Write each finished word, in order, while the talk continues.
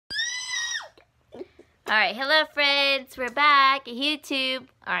Alright, hello friends, we're back at YouTube.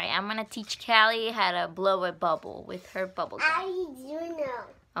 Alright, I'm gonna teach Callie how to blow a bubble with her bubble gum. I do know.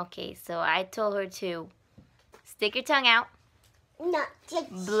 Okay, so I told her to stick your tongue out. Not to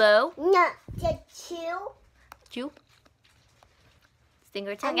blow. Not to chew. Chew. Stick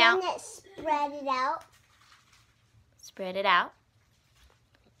your tongue out. And then spread it out. Spread it out.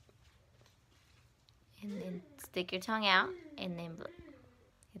 And then stick your tongue out and then blow.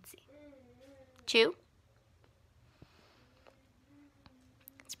 Let's see. Chew.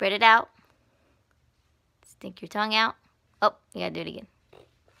 Spread it out. Stick your tongue out. Oh, you gotta do it again.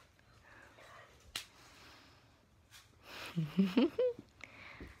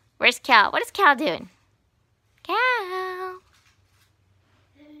 Where's Cal? What is Cal doing? Cal.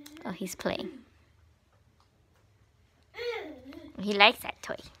 Oh, he's playing. He likes that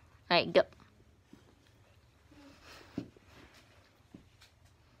toy. All right, go.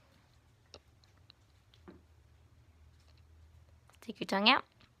 Take your tongue out.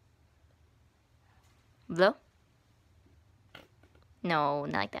 Blow. No,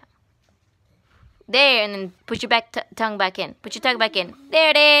 not like that. There, and then put your tongue back in. Put your tongue back in.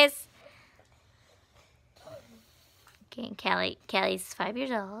 There it is. Okay, and Callie's 5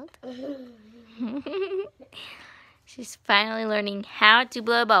 years old. She's finally learning how to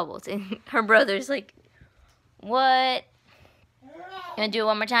blow bubbles. And her brother's like, what? You want to do it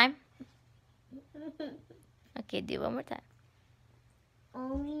one more time? Okay, do it one more time.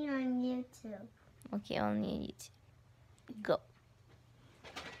 Only on YouTube. Okay, only on YouTube. Go.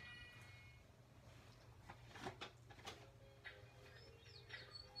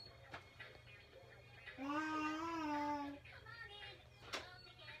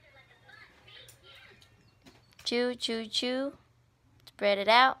 Chew, chew, chew. Spread it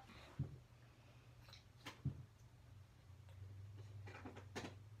out.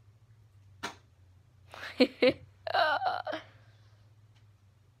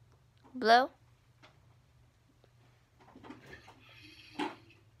 Blow.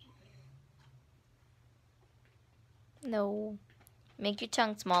 No. Make your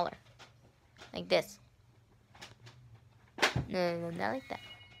tongue smaller. Like this. No, not like that.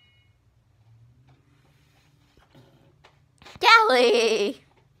 Callie!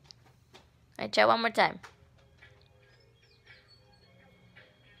 Alright, try one more time.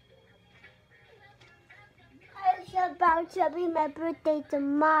 It's about to be my birthday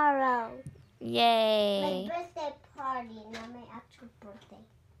tomorrow. Yay! My birthday party, not my actual birthday.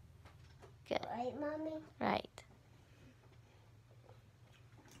 Good. Right, Mommy? Right.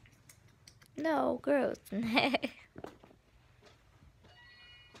 No, gross. I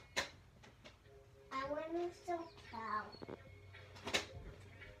want to show Cal.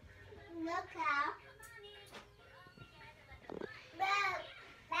 Look, Cal.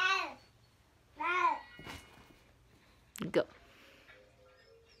 Go.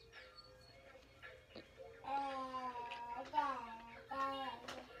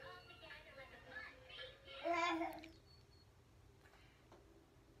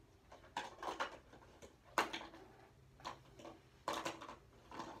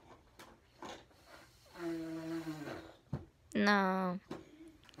 No.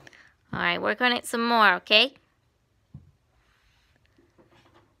 Alright, work on it some more, okay?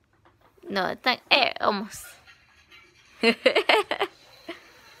 No, it's not. Almost.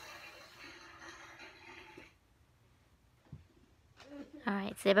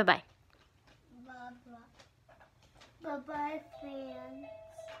 Alright, say bye-bye. Bye-bye. Bye-bye, fans.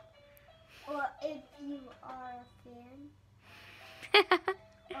 Or if you are a fan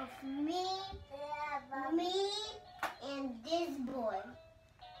of me and this boy.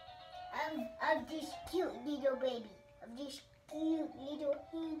 Of this cute little baby. Of this cute little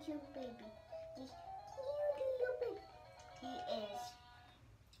handsome baby. This cute little baby. He is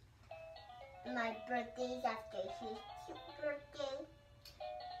my birthday's after his cute birthday.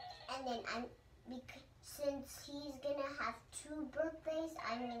 And then since he's gonna have 2 birthdays,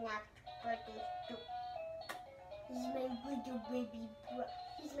 I'm gonna have 2 birthdays too. He's my little baby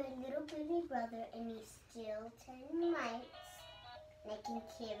He's my little baby brother, and he's still 10 months. And I can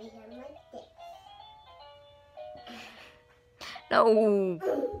carry him like this. No.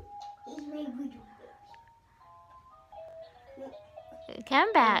 He's my little baby.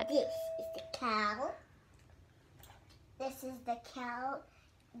 Come back. And this is the cow. This is the cow.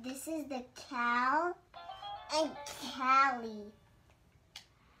 This is the cow and Callie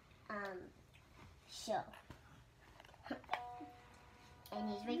show. And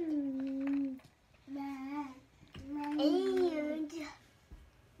he's right there. And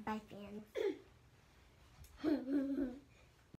bye, fans.